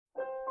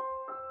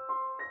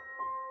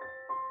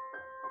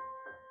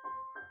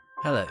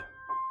Hello,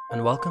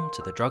 and welcome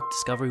to the Drug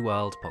Discovery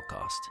World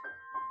podcast,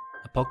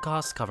 a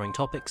podcast covering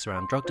topics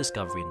around drug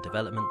discovery and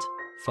development,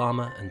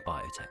 pharma and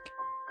biotech.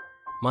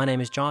 My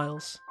name is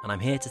Giles, and I'm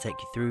here to take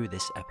you through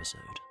this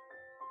episode.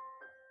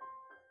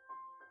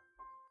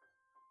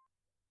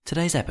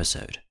 Today's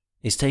episode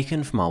is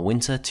taken from our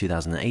winter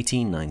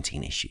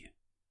 2018-19 issue,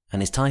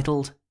 and is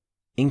titled,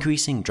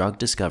 Increasing Drug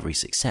Discovery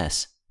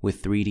Success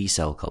with 3D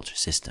Cell Culture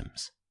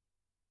Systems.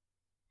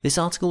 This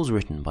article was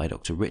written by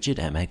Dr. Richard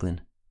M.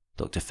 Eglin,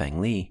 Dr. Feng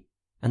Li,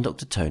 and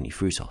Dr. Tony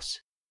Frutos,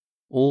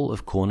 all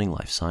of Corning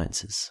Life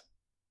Sciences.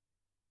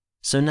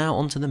 So now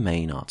on to the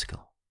main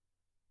article,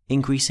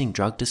 Increasing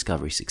Drug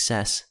Discovery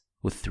Success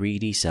with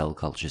 3D Cell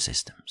Culture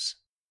Systems.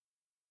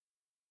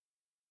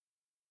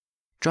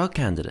 Drug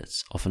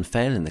candidates often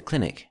fail in the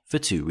clinic for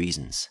two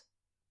reasons.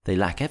 They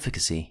lack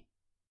efficacy,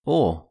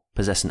 or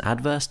possess an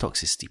adverse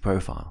toxicity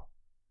profile.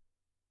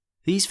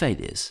 These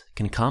failures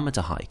can come at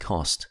a high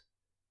cost,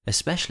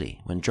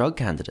 especially when drug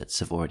candidates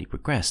have already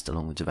progressed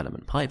along the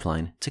development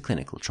pipeline to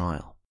clinical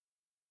trial.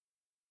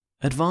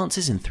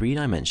 Advances in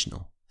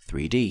three-dimensional,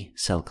 3D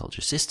cell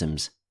culture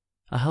systems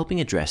are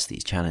helping address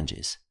these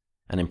challenges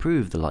and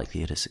improve the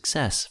likelihood of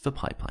success for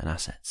pipeline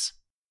assets.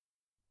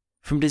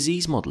 From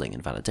disease modeling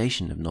and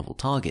validation of novel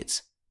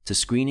targets to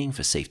screening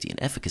for safety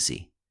and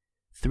efficacy,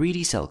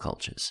 3D cell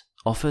cultures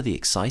offer the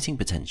exciting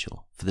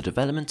potential for the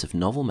development of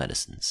novel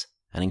medicines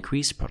and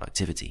increased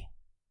productivity.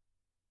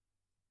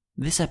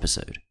 This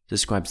episode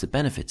describes the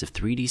benefits of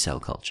 3D cell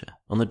culture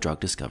on the drug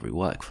discovery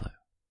workflow,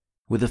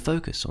 with a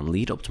focus on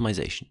lead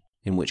optimization,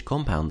 in which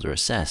compounds are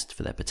assessed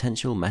for their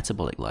potential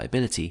metabolic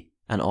liability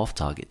and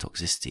off-target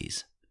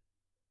toxicities.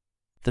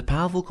 The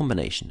powerful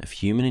combination of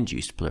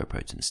human-induced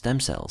pluripotent stem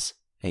cells,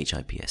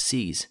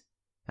 HiPSCs,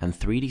 and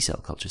 3D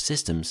cell culture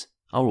systems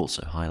are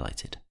also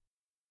highlighted.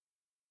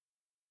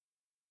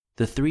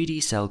 The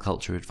 3D cell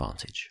culture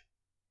advantage.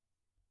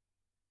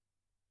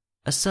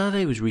 A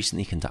survey was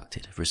recently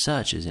conducted of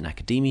researchers in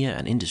academia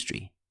and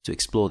industry to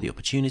explore the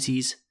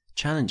opportunities,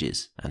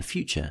 challenges, and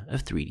future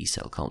of 3D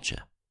cell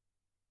culture.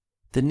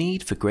 The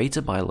need for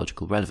greater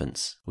biological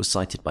relevance was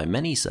cited by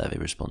many survey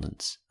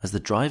respondents as the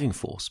driving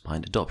force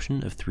behind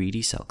adoption of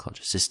 3D cell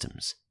culture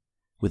systems,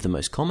 with the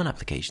most common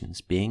applications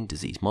being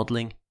disease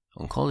modeling,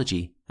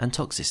 oncology, and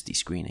toxicity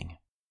screening.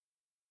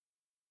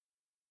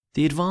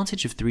 The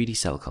advantage of 3D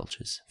cell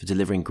cultures for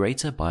delivering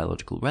greater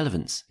biological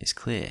relevance is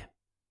clear.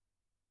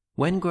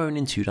 When grown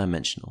in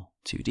two-dimensional,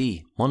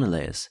 2D,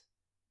 monolayers,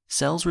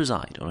 cells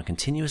reside on a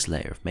continuous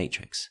layer of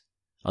matrix,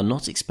 are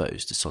not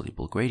exposed to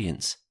soluble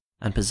gradients,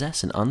 and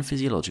possess an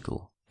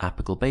unphysiological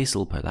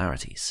apical-basal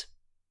polarities.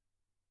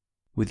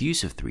 With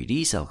use of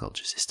 3D cell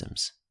culture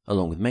systems,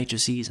 along with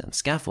matrices and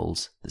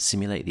scaffolds that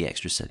simulate the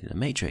extracellular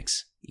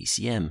matrix,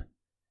 ECM,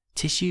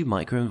 tissue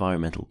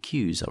microenvironmental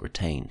cues are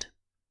retained.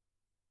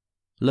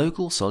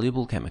 Local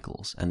soluble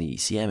chemicals and the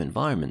ECM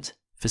environment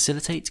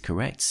facilitate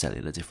correct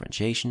cellular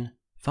differentiation,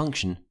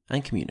 function,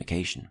 and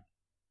communication.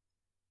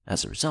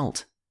 As a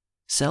result,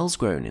 cells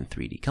grown in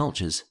 3D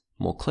cultures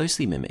more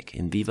closely mimic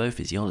in vivo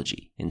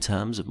physiology in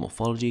terms of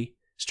morphology,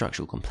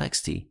 structural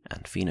complexity,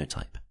 and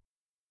phenotype.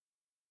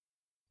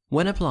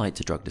 When applied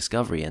to drug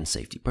discovery and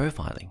safety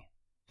profiling,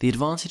 the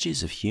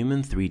advantages of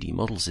human 3D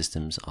model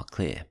systems are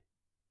clear.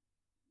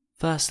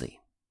 Firstly,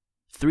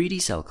 3D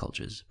cell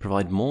cultures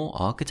provide more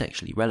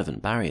architecturally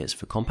relevant barriers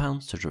for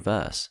compounds to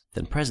traverse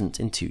than present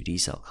in 2D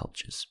cell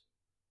cultures.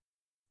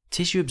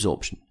 Tissue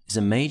absorption is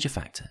a major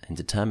factor in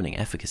determining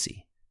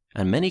efficacy,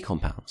 and many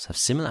compounds have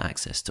similar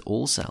access to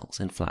all cells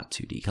in flat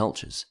 2D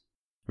cultures,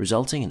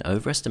 resulting in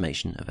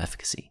overestimation of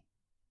efficacy.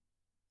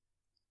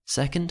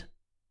 Second,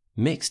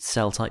 mixed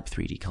cell-type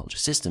 3D culture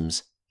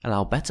systems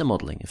allow better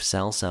modeling of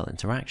cell-cell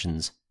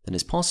interactions than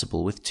is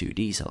possible with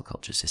 2D cell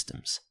culture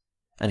systems,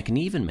 and can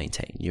even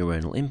maintain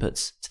neuronal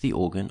inputs to the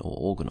organ or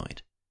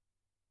organoid.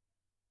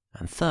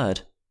 And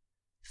third,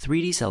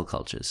 3D cell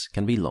cultures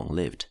can be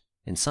long-lived,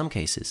 in some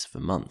cases for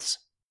months.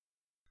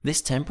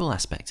 This temporal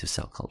aspect of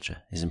cell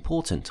culture is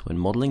important when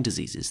modeling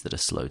diseases that are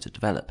slow to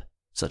develop,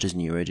 such as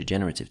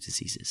neurodegenerative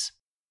diseases.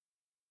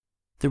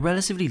 The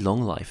relatively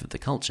long life of the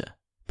culture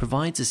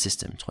provides a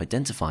system to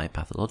identify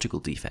pathological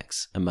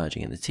defects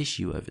emerging in the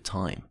tissue over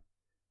time,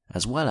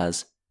 as well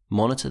as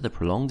monitor the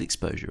prolonged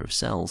exposure of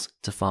cells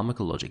to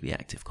pharmacologically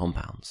active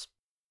compounds.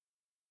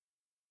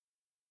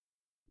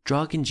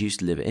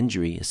 Drug-induced liver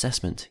injury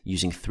assessment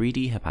using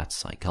 3D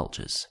hepatocyte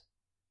cultures.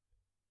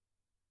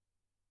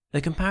 A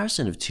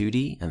comparison of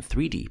 2D and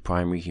 3D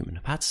primary human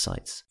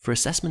hepatocytes for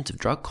assessment of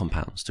drug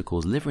compounds to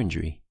cause liver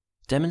injury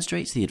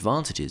demonstrates the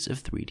advantages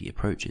of 3D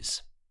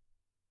approaches.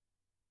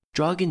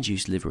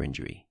 Drug-induced liver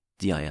injury,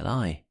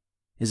 DILI,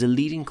 is a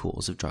leading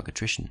cause of drug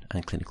attrition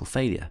and clinical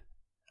failure,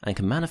 and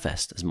can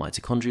manifest as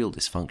mitochondrial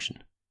dysfunction,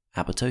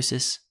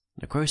 apoptosis,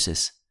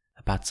 necrosis,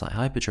 hepatocyte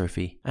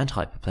hypertrophy and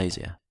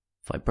hyperplasia,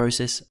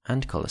 fibrosis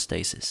and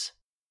cholestasis.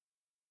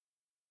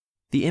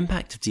 The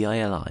impact of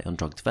DILI on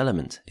drug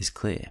development is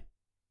clear.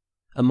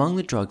 Among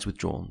the drugs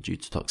withdrawn due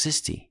to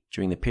toxicity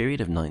during the period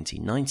of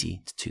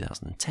 1990 to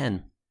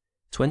 2010,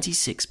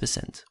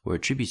 26% were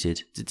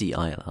attributed to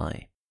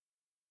DILI,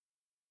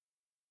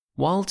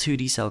 While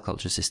 2D cell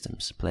culture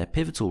systems play a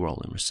pivotal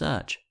role in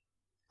research,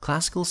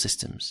 classical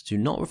systems do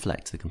not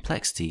reflect the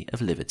complexity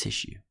of liver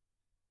tissue.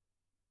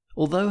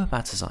 Although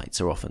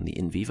hepatocytes are often the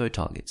in vivo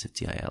targets of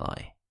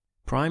DILI,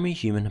 primary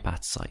human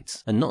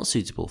hepatocytes are not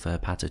suitable for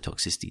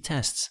hepatotoxicity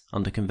tests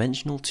under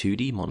conventional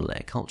 2D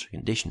monolayer culture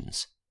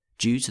conditions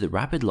due to the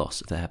rapid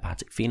loss of their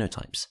hepatic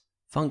phenotypes,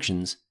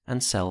 functions,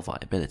 and cell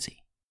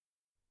viability.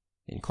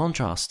 In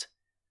contrast,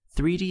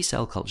 3D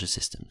cell culture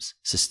systems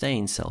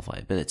sustain cell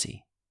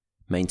viability,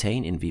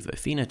 maintain in vivo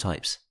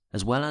phenotypes,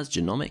 as well as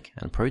genomic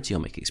and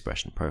proteomic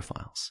expression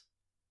profiles.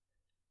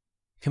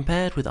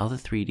 Compared with other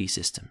 3D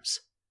systems,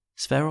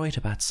 spheroid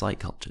hepatocyte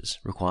cultures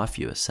require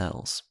fewer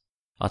cells,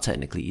 are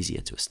technically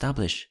easier to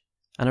establish,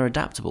 and are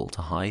adaptable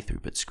to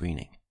high-throughput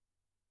screening.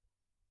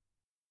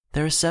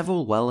 There are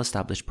several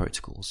well-established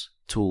protocols,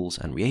 tools,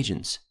 and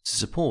reagents to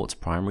support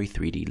primary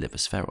 3D liver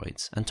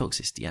spheroids and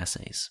toxicity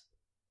assays.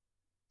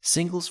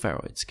 Single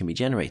spheroids can be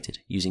generated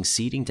using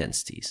seeding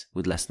densities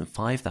with less than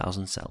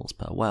 5,000 cells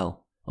per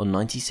well on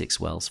 96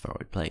 well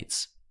spheroid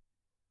plates.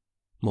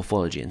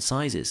 Morphology and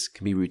sizes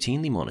can be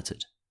routinely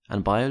monitored,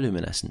 and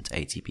bioluminescent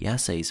ATP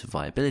assays for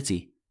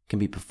viability can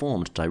be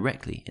performed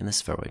directly in the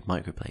spheroid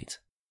microplate.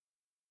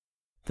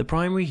 The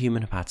primary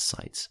human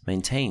hepatocytes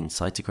maintain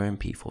cytochrome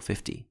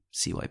P450,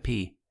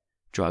 CYP,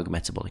 drug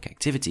metabolic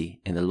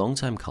activity in the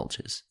long-term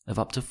cultures of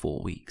up to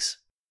 4 weeks.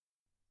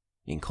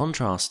 In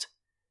contrast,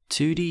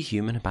 2D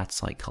human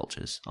hepatocyte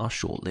cultures are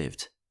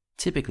short-lived,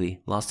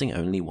 typically lasting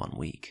only 1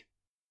 week.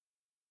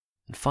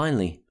 And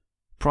finally,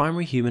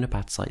 primary human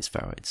hepatocyte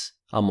spheroids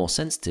are more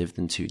sensitive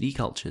than 2D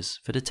cultures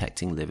for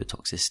detecting liver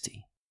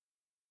toxicity.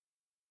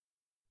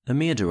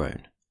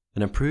 Amiodarone,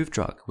 an approved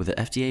drug with an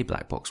FDA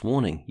black box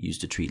warning used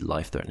to treat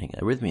life-threatening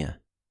arrhythmia,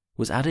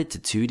 was added to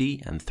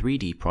 2D and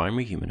 3D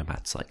primary human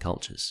hepatocyte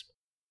cultures.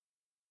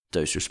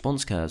 Dose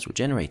response curves were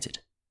generated,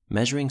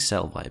 measuring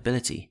cell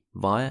viability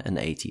via an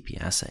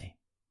ATP assay.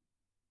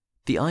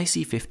 The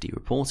IC50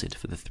 reported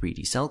for the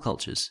 3D cell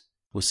cultures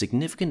was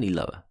significantly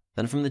lower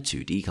than from the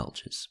 2D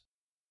cultures.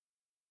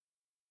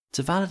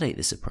 To validate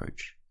this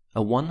approach,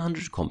 a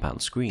 100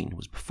 compound screen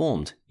was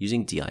performed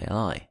using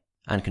DILI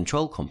and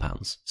control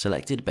compounds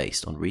selected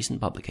based on recent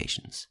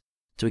publications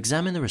to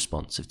examine the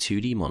response of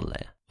 2D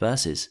monolayer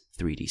versus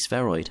 3D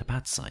spheroid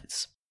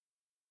hepatocytes.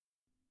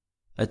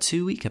 A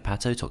 2-week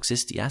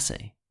hepatotoxicity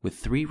assay with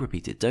 3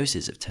 repeated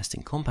doses of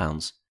testing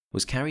compounds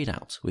was carried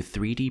out with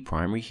 3D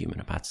primary human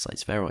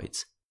hepatocyte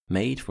spheroids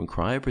made from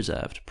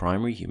cryopreserved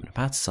primary human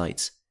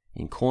hepatocytes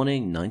in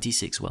Corning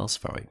 96 well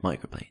spheroid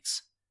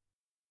microplates.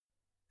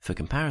 For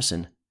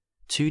comparison,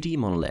 2D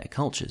monolayer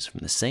cultures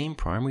from the same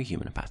primary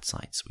human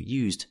hepatocytes were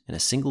used in a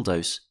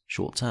single-dose,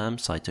 short-term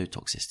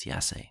cytotoxicity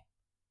assay.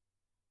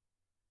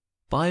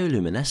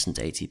 Bioluminescent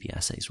ATP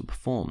assays were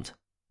performed,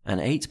 and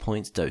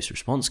 8-point dose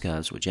response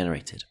curves were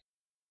generated.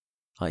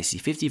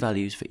 IC50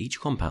 values for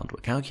each compound were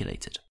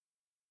calculated.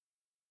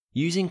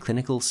 Using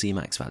clinical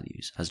Cmax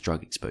values as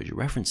drug exposure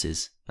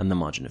references and the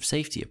margin of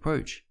safety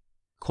approach,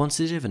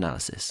 quantitative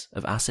analysis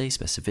of assay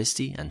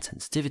specificity and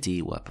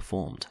sensitivity were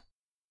performed.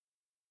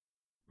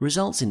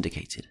 Results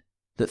indicated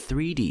that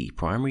 3D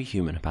primary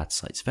human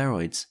hepatocyte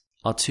spheroids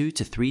are 2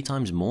 to 3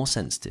 times more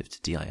sensitive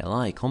to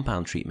DILI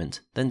compound treatment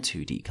than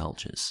 2D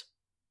cultures.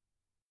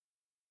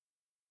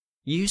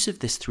 Use of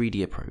this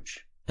 3D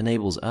approach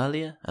enables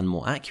earlier and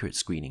more accurate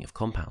screening of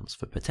compounds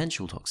for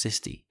potential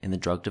toxicity in the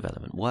drug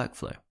development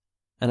workflow,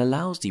 and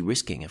allows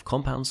de-risking of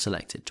compounds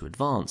selected to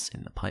advance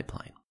in the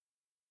pipeline.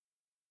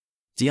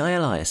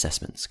 DILI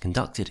assessments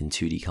conducted in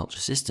 2D culture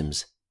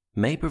systems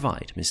may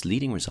provide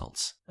misleading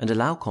results and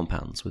allow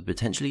compounds with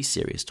potentially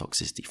serious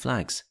toxicity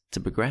flags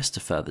to progress to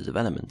further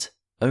development,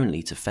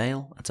 only to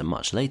fail at a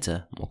much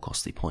later, more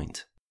costly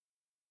point.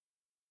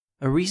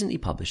 A recently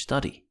published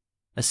study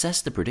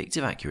assessed the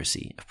predictive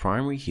accuracy of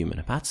primary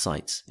human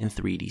hepatocytes in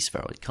 3D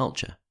spheroid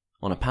culture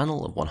on a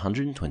panel of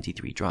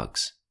 123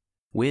 drugs,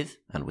 with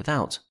and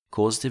without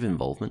causative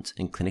involvement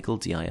in clinical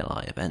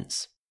DILI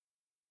events.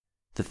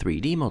 The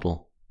 3D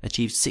model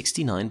achieved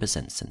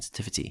 69%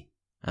 sensitivity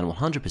and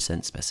 100%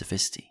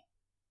 specificity.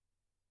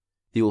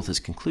 The authors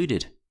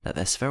concluded that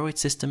their spheroid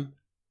system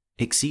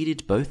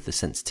exceeded both the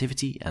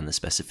sensitivity and the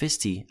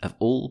specificity of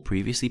all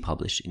previously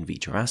published in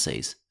vitro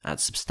assays at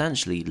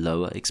substantially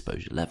lower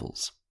exposure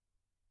levels.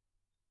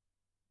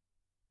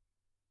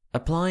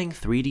 Applying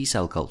 3D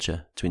cell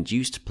culture to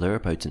induced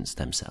pluripotent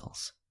stem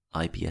cells,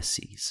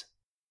 HiPSCs.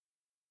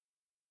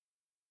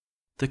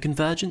 The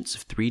convergence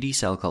of 3D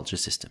cell culture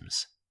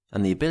systems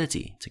and the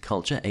ability to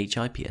culture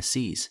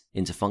HiPSCs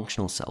into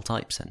functional cell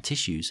types and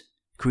tissues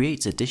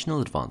creates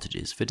additional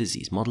advantages for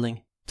disease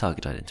modeling,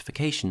 target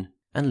identification,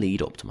 and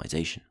lead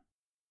optimization.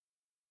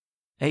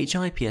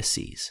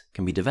 HiPSCs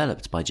can be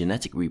developed by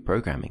genetic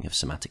reprogramming of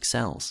somatic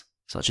cells,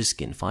 such as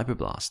skin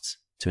fibroblasts,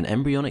 to an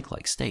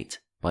embryonic-like state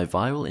by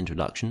viral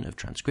introduction of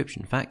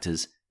transcription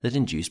factors that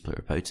induce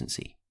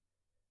pluripotency.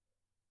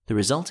 The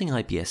resulting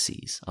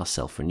HiPSCs are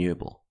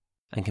self-renewable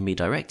and can be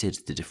directed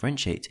to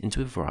differentiate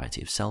into a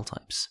variety of cell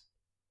types.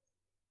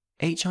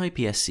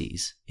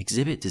 HiPSCs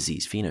exhibit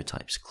disease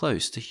phenotypes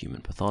close to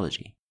human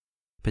pathology,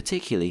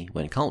 particularly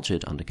when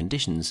cultured under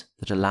conditions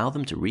that allow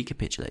them to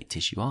recapitulate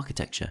tissue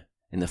architecture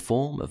in the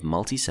form of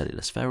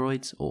multicellular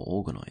spheroids or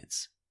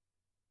organoids.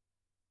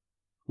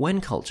 When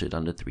cultured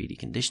under 3D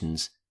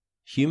conditions,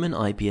 human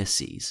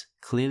iPSCs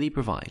clearly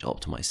provide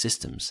optimized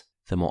systems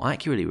that more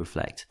accurately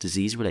reflect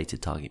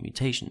disease-related target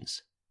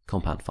mutations,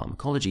 compound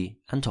pharmacology,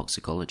 and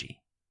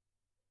toxicology.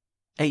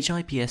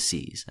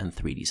 HiPSCs and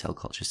 3D cell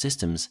culture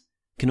systems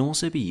can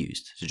also be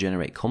used to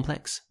generate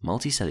complex,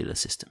 multicellular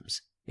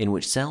systems in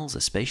which cells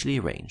are spatially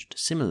arranged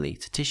similarly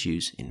to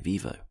tissues in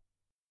vivo.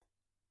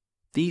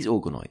 These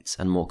organoids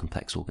and more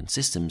complex organ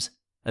systems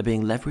are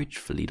being leveraged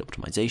for lead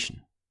optimization,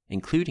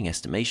 including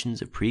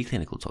estimations of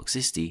preclinical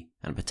toxicity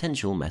and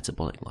potential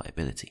metabolic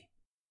liability.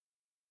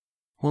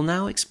 We'll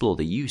now explore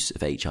the use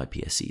of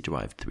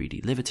HiPSC-derived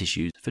 3D liver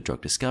tissues for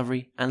drug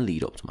discovery and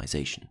lead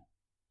optimization.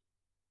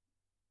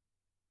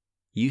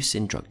 Use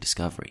in drug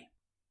discovery.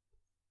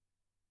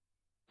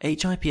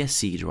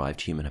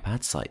 HiPSC-derived human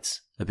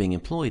hepatocytes are being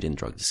employed in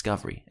drug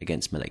discovery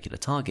against molecular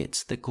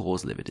targets that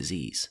cause liver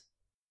disease.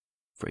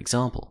 For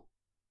example,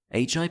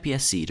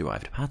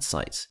 HiPSC-derived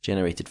hepatocytes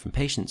generated from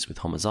patients with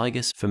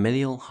homozygous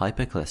familial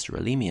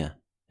hypercholesterolemia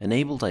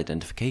enabled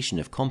identification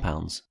of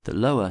compounds that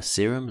lower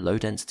serum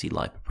low-density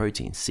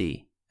lipoprotein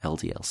C,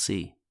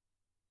 LDL-C.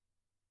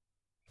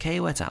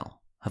 Kao et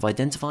al. Have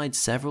identified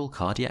several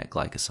cardiac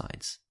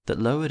glycosides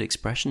that lowered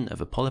expression of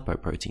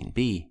apolipoprotein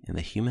B in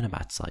the human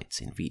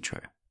hepatocytes in vitro.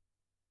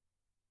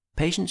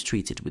 Patients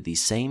treated with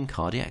these same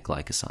cardiac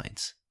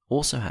glycosides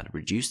also had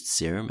reduced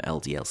serum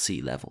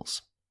LDL-C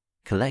levels,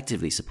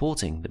 collectively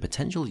supporting the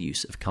potential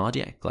use of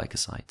cardiac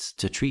glycosides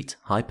to treat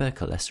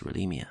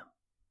hypercholesterolemia.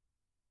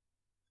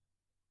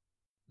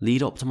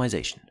 Lead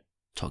optimization,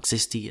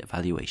 toxicity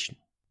evaluation.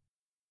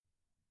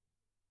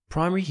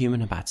 Primary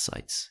human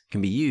hepatocytes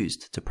can be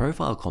used to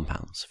profile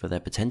compounds for their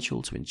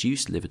potential to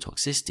induce liver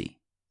toxicity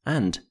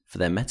and for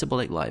their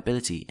metabolic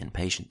liability in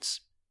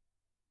patients.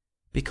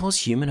 Because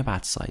human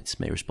hepatocytes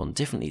may respond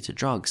differently to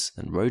drugs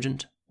than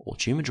rodent or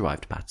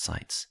tumor-derived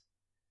hepatocytes,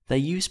 their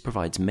use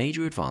provides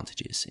major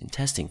advantages in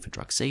testing for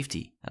drug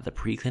safety at the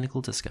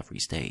preclinical discovery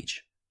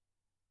stage.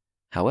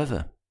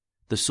 However,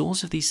 the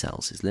source of these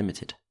cells is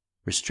limited,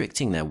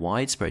 restricting their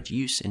widespread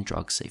use in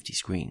drug safety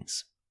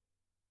screens.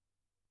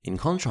 In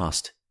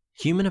contrast,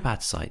 human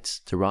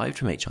hepatocytes derived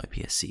from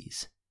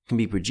HiPSCs can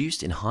be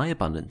produced in high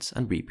abundance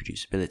and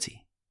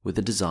reproducibility, with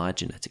the desired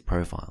genetic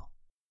profile.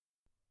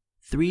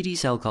 3D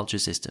cell culture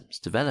systems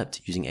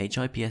developed using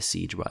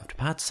HiPSC-derived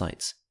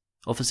hepatocytes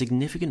offer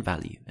significant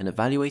value in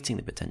evaluating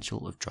the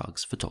potential of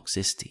drugs for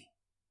toxicity.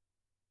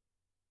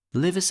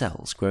 Liver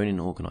cells grown in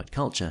organoid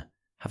culture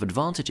have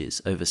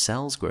advantages over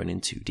cells grown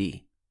in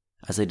 2D,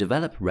 as they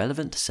develop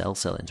relevant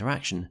cell-cell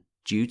interaction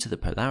due to the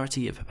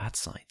polarity of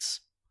hepatocytes.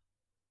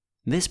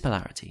 This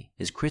polarity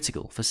is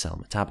critical for cell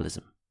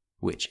metabolism,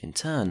 which, in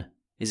turn,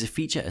 is a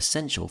feature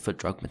essential for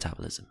drug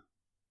metabolism.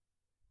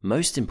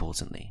 Most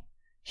importantly,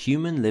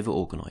 human liver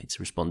organoids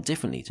respond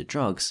differently to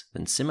drugs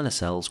than similar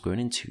cells grown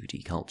in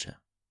 2D culture.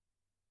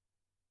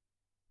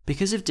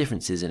 Because of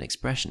differences in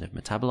expression of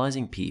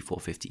metabolizing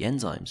P450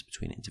 enzymes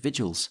between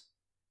individuals,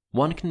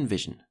 one can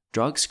envision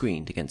drugs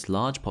screened against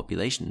large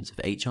populations of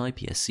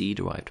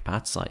HiPSC-derived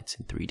hepatocytes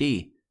in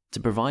 3D to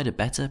provide a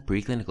better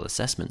preclinical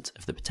assessment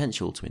of the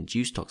potential to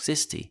induce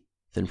toxicity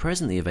than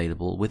presently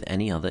available with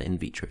any other in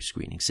vitro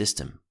screening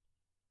system.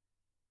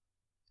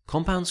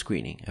 Compound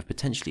screening of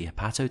potentially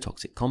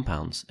hepatotoxic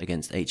compounds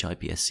against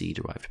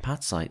HiPSC-derived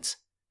hepatocytes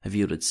have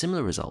yielded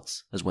similar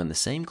results as when the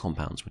same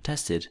compounds were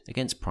tested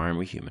against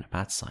primary human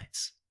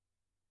hepatocytes.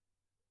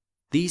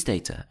 These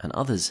data and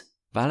others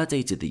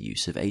validated the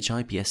use of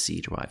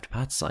HiPSC-derived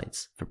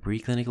hepatocytes for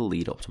preclinical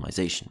lead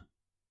optimization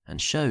and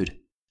showed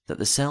that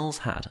the cells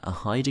had a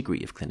high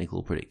degree of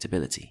clinical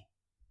predictability.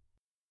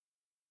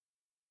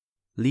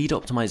 Lead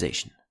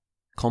optimization,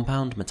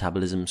 compound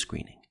metabolism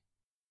screening.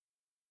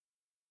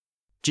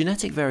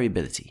 Genetic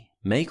variability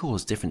may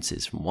cause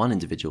differences from one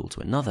individual to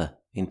another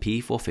in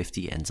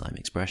P450 enzyme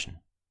expression,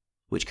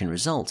 which can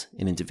result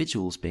in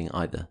individuals being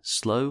either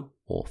slow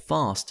or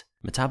fast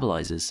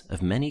metabolizers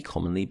of many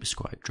commonly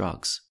prescribed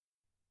drugs.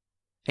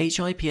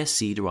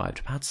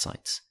 HiPSC-derived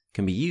hepatocytes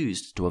can be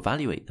used to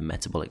evaluate the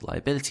metabolic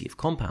liability of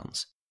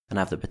compounds and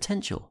have the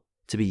potential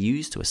to be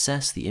used to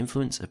assess the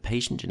influence of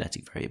patient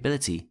genetic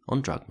variability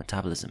on drug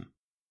metabolism.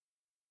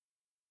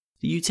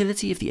 The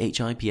utility of the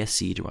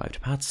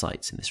HiPSC-derived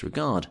hepatocytes in this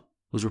regard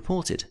was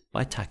reported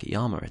by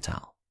Takayama et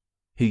al.,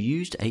 who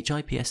used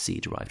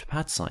HiPSC-derived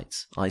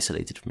hepatocytes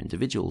isolated from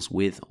individuals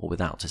with or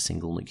without a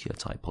single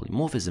nucleotide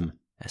polymorphism,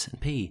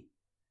 SNP,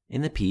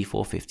 in the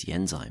P450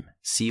 enzyme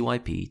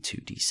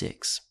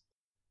CYP2D6.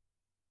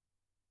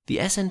 The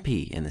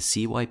SNP in the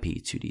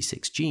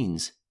CYP2D6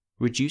 genes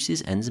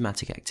reduces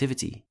enzymatic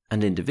activity,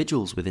 and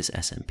individuals with this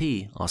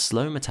SNP are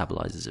slow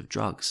metabolizers of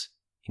drugs,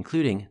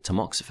 including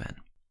tamoxifen.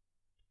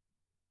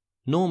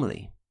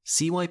 Normally,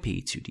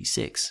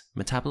 CYP2D6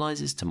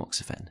 metabolizes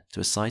tamoxifen to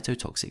a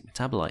cytotoxic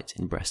metabolite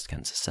in breast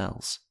cancer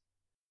cells.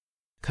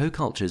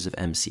 Co-cultures of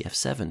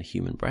MCF7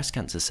 human breast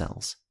cancer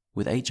cells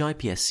with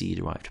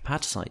HiPSC-derived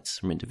hepatocytes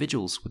from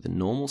individuals with the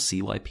normal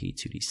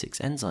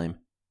CYP2D6 enzyme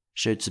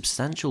showed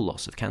substantial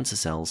loss of cancer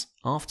cells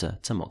after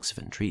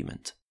tamoxifen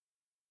treatment.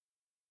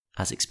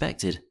 As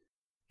expected,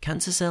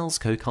 cancer cells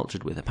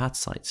co-cultured with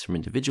hepatocytes from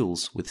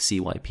individuals with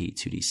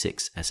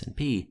CYP2D6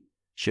 SNP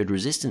showed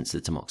resistance to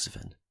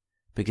tamoxifen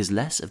because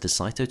less of the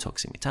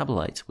cytotoxic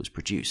metabolite was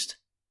produced,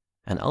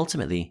 and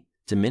ultimately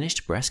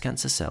diminished breast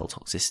cancer cell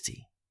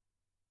toxicity.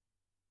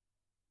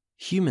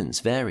 Humans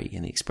vary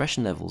in the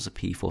expression levels of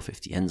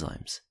P450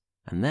 enzymes,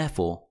 and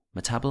therefore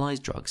metabolize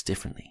drugs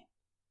differently.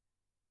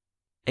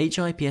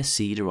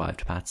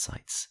 HiPSC-derived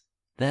hepatocytes,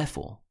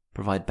 therefore,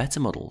 provide better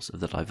models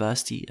of the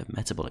diversity of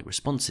metabolic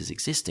responses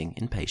existing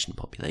in patient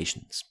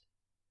populations.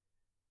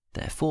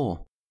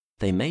 Therefore,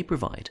 they may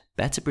provide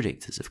better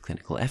predictors of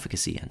clinical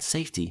efficacy and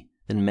safety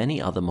than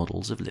many other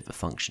models of liver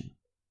function.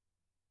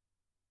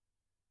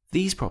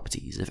 These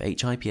properties of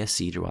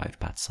HiPSC-derived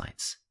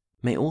hepatocytes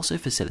may also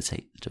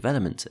facilitate the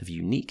development of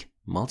unique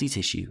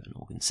multi-tissue and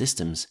organ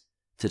systems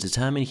to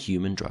determine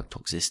human drug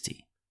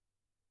toxicity.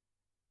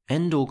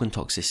 End organ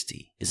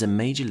toxicity is a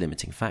major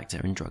limiting factor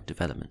in drug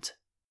development.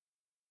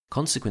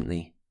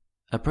 Consequently,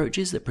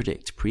 approaches that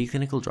predict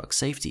preclinical drug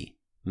safety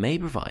may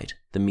provide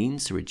the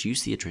means to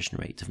reduce the attrition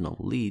rate of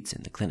novel leads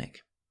in the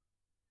clinic.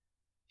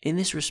 In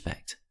this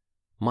respect,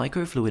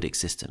 microfluidic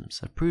systems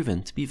have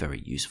proven to be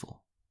very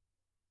useful.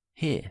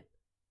 Here,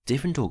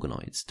 different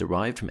organoids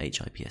derived from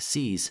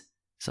HiPSCs,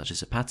 such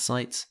as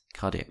hepatocytes,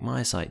 cardiac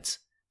myocytes,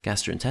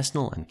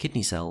 gastrointestinal and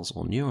kidney cells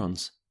or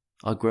neurons,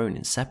 are grown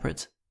in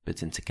separate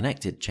but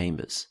interconnected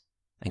chambers,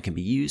 and can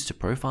be used to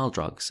profile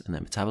drugs and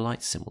their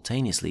metabolites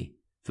simultaneously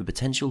for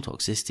potential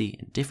toxicity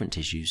in different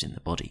tissues in the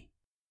body.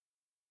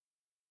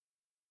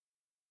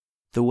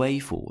 The way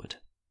forward.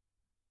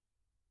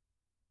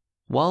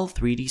 While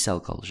 3D cell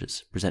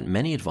cultures present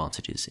many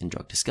advantages in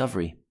drug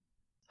discovery,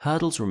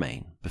 hurdles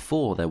remain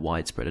before their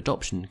widespread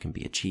adoption can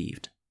be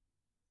achieved.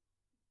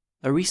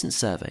 A recent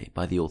survey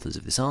by the authors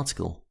of this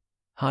article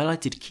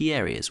highlighted key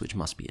areas which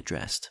must be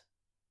addressed.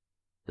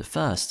 The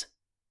first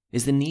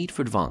is the need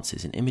for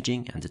advances in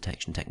imaging and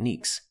detection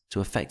techniques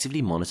to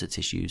effectively monitor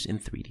tissues in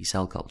 3D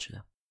cell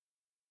culture.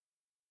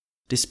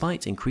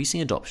 Despite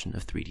increasing adoption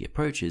of 3D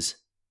approaches,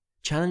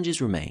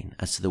 challenges remain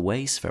as to the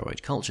way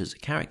spheroid cultures are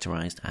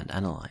characterized and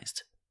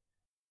analyzed.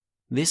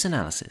 This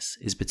analysis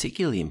is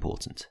particularly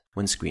important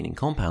when screening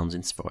compounds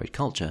in spheroid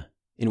culture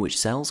in which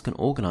cells can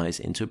organize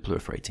into a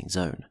proliferating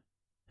zone,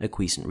 a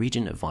quiescent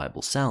region of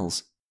viable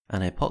cells,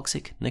 and a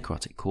hypoxic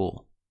necrotic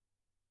core.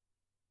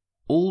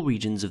 All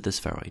regions of the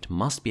spheroid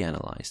must be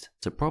analyzed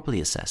to properly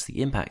assess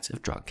the impact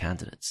of drug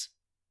candidates.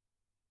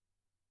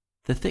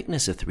 The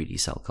thickness of 3D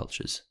cell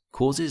cultures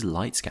causes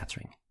light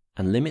scattering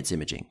and limits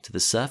imaging to the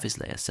surface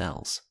layer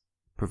cells,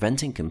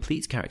 preventing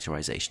complete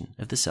characterization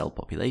of the cell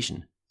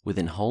population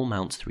within whole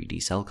mount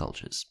 3D cell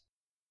cultures.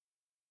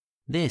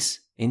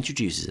 This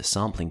introduces a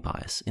sampling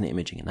bias in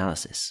imaging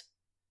analysis,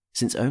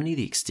 since only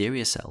the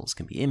exterior cells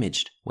can be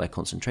imaged where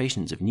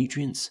concentrations of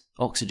nutrients,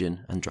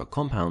 oxygen, and drug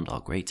compound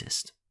are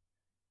greatest.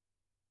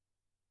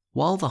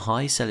 While the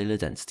high cellular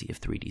density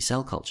of 3D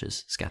cell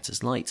cultures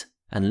scatters light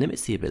and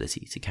limits the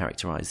ability to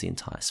characterize the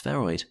entire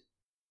spheroid,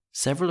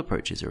 several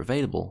approaches are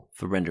available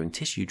for rendering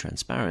tissue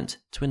transparent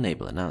to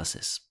enable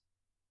analysis.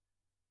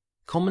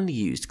 Commonly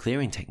used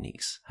clearing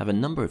techniques have a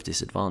number of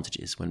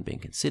disadvantages when being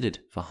considered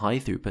for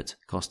high-throughput,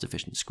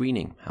 cost-efficient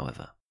screening,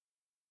 however.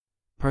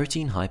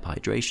 Protein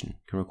hyperhydration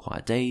can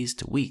require days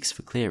to weeks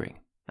for clearing,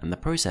 and the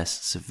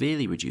process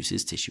severely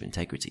reduces tissue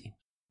integrity.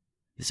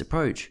 This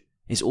approach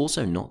is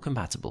also not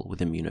compatible with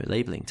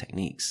immunolabeling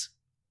techniques.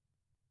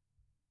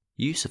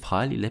 Use of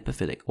highly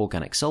lipophilic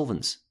organic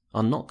solvents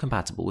are not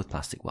compatible with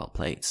plastic well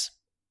plates.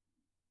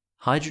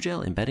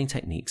 Hydrogel embedding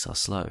techniques are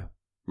slow,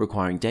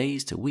 requiring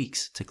days to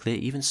weeks to clear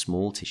even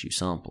small tissue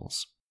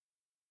samples.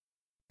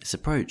 This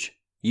approach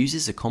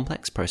uses a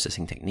complex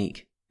processing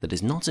technique that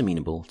is not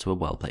amenable to a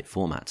well plate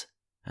format,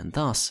 and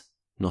thus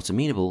not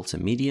amenable to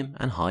medium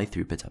and high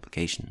throughput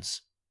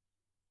applications.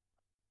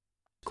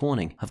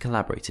 Corning have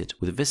collaborated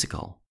with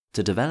Visicol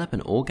to develop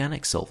an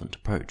organic solvent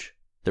approach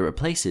that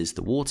replaces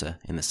the water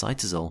in the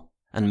cytosol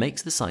and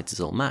makes the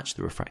cytosol match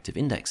the refractive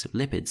index of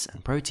lipids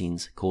and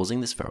proteins,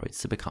 causing the spheroids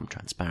to become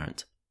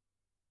transparent.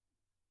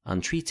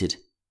 Untreated,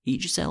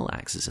 each cell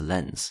acts as a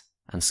lens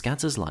and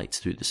scatters light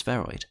through the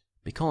spheroid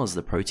because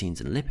the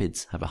proteins and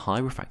lipids have a high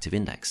refractive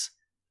index,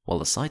 while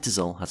the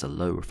cytosol has a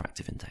low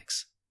refractive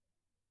index.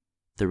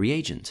 The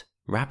reagent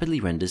rapidly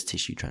renders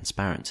tissue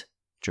transparent,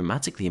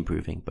 dramatically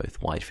improving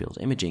both wide-field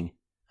imaging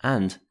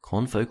and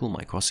confocal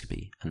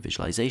microscopy and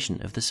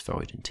visualization of the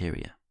spheroid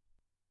interior.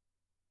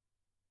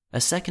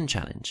 A second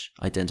challenge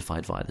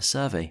identified via the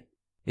survey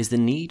is the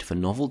need for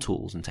novel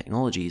tools and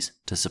technologies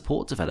to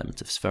support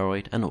development of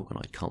spheroid and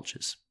organoid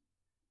cultures.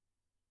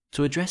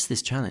 To address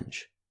this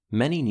challenge,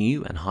 many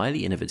new and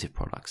highly innovative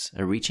products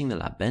are reaching the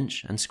lab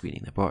bench and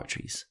screening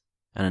laboratories,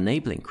 and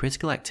enabling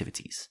critical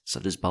activities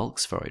such as bulk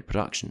spheroid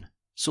production,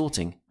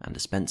 sorting, and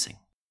dispensing.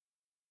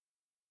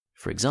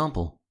 For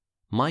example,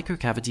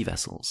 microcavity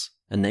vessels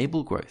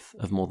enable growth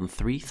of more than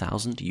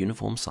 3,000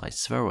 uniform-sized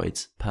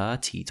spheroids per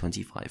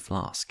T25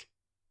 flask.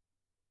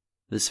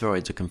 The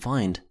spheroids are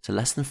confined to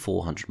less than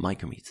 400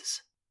 micrometers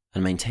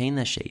and maintain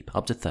their shape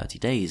up to 30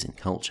 days in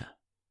culture.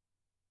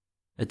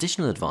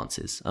 Additional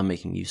advances are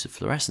making use of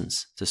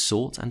fluorescence to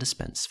sort and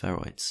dispense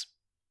spheroids.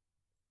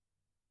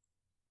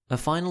 A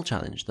final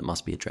challenge that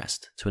must be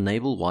addressed to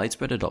enable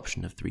widespread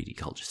adoption of 3D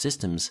culture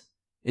systems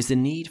is the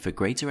need for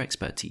greater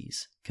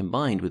expertise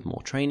combined with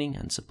more training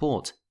and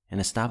support in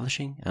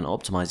establishing and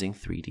optimizing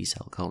 3D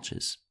cell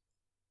cultures.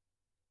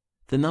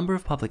 The number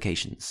of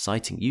publications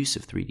citing use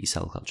of 3D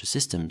cell culture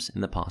systems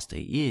in the past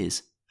 8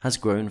 years has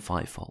grown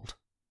fivefold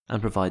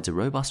and provides a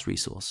robust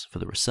resource for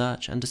the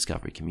research and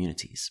discovery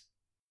communities.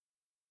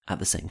 At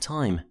the same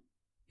time,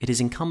 it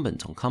is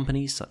incumbent on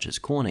companies such as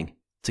Corning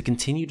to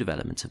continue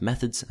development of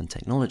methods and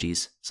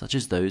technologies such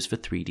as those for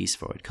 3D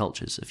spheroid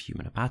cultures of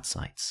human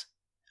hepatocytes,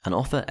 and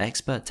offer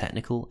expert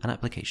technical and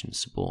application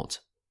support.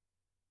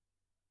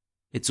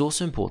 It's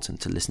also important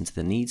to listen to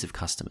the needs of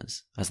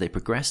customers as they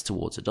progress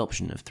towards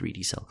adoption of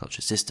 3D cell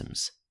culture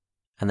systems,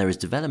 and there is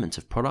development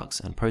of products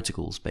and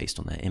protocols based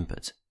on their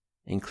input,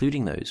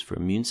 including those for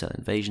immune cell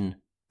invasion,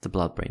 the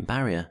blood-brain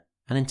barrier,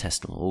 and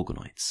intestinal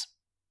organoids.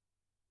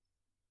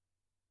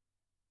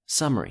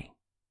 Summary: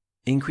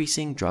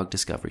 increasing drug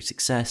discovery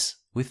success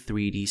with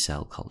 3D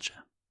cell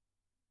culture.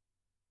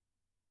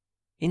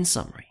 In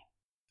summary,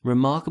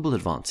 remarkable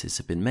advances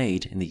have been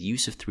made in the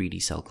use of 3D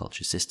cell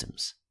culture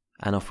systems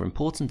and offer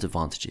important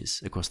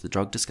advantages across the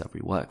drug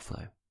discovery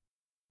workflow.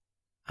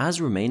 As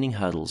remaining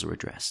hurdles are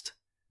addressed,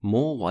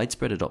 more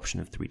widespread adoption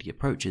of 3D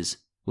approaches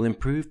will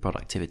improve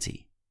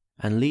productivity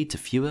and lead to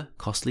fewer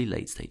costly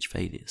late-stage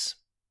failures.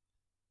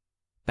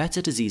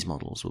 Better disease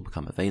models will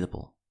become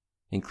available,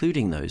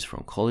 including those for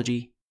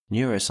oncology,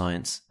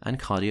 neuroscience, and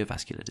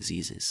cardiovascular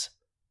diseases.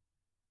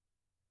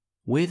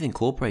 With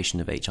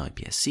incorporation of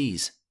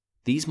HiPSCs,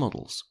 these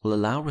models will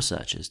allow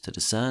researchers to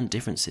discern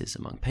differences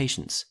among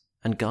patients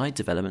and guide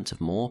development of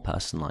more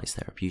personalized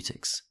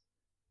therapeutics.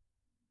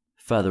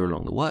 Further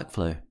along the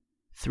workflow,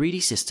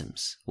 3D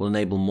systems will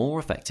enable more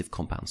effective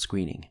compound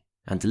screening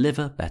and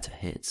deliver better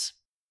hits.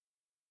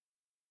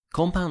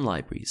 Compound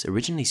libraries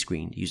originally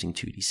screened using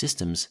 2D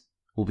systems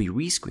will be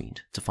rescreened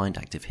to find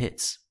active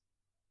hits.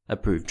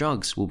 Approved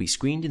drugs will be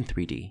screened in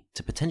 3D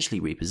to potentially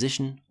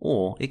reposition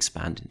or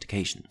expand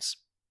indications.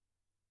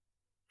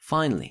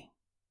 Finally,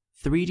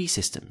 3D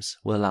systems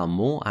will allow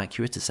more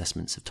accurate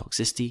assessments of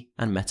toxicity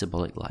and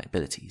metabolic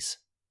liabilities.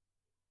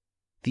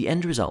 The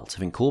end result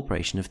of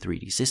incorporation of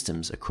 3D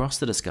systems across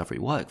the discovery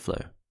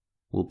workflow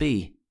will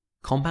be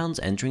compounds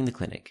entering the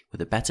clinic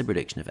with a better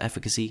prediction of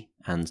efficacy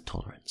and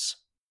tolerance.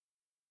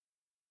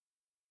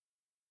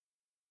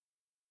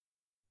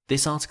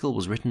 This article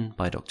was written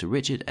by Dr.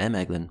 Richard M.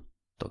 Eglin,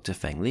 Dr.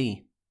 Feng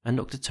Li, and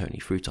Dr. Tony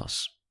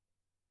Frutos.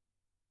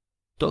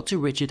 Dr.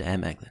 Richard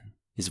M. Eglin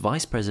is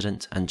Vice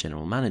President and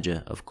General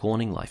Manager of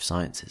Corning Life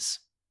Sciences.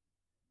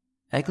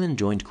 Eglin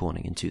joined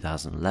Corning in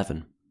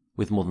 2011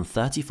 with more than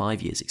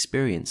 35 years'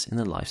 experience in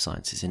the life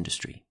sciences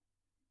industry.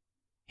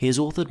 He has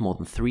authored more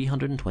than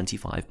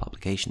 325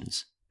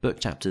 publications, book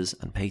chapters,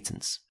 and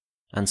patents,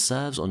 and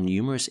serves on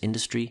numerous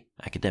industry,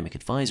 academic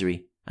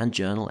advisory, and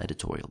journal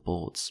editorial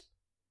boards.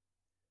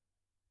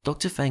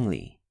 Dr. Feng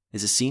Li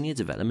is a Senior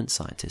Development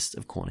Scientist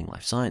of Corning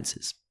Life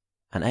Sciences,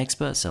 an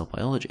expert cell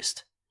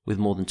biologist with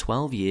more than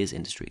 12 years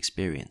industry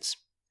experience.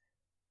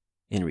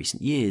 In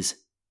recent years,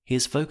 he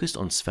has focused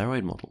on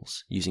spheroid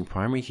models using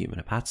primary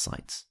human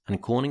hepatocytes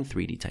and Corning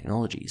 3D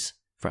technologies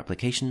for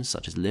applications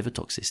such as liver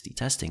toxicity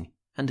testing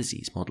and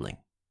disease modeling.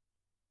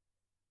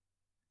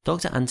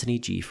 Dr. Anthony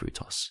G.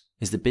 Frutos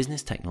is the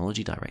Business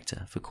Technology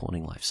Director for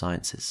Corning Life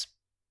Sciences.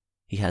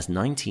 He has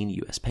 19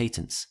 US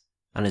patents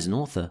and is an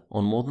author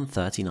on more than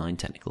 39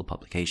 technical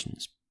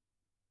publications.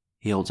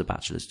 He holds a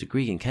bachelor's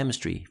degree in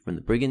chemistry from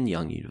the Brigham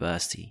Young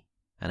University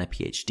and a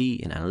PhD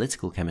in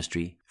analytical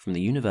chemistry from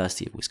the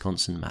University of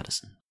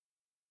Wisconsin-Madison.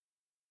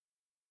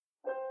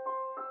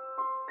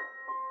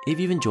 If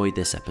you've enjoyed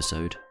this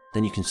episode,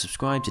 then you can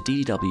subscribe to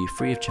DDW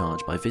free of charge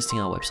by visiting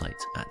our website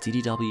at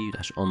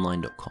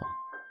ddw-online.com,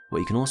 where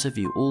you can also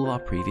view all of our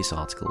previous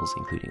articles,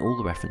 including all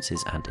the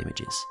references and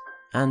images,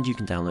 and you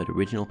can download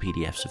original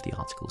PDFs of the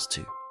articles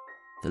too.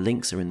 The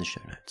links are in the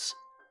show notes.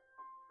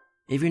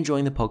 If you're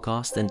enjoying the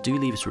podcast, then do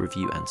leave us a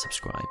review and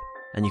subscribe,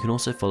 and you can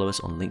also follow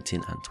us on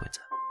LinkedIn and Twitter.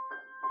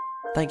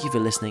 Thank you for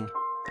listening,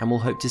 and we'll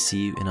hope to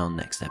see you in our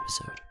next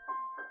episode.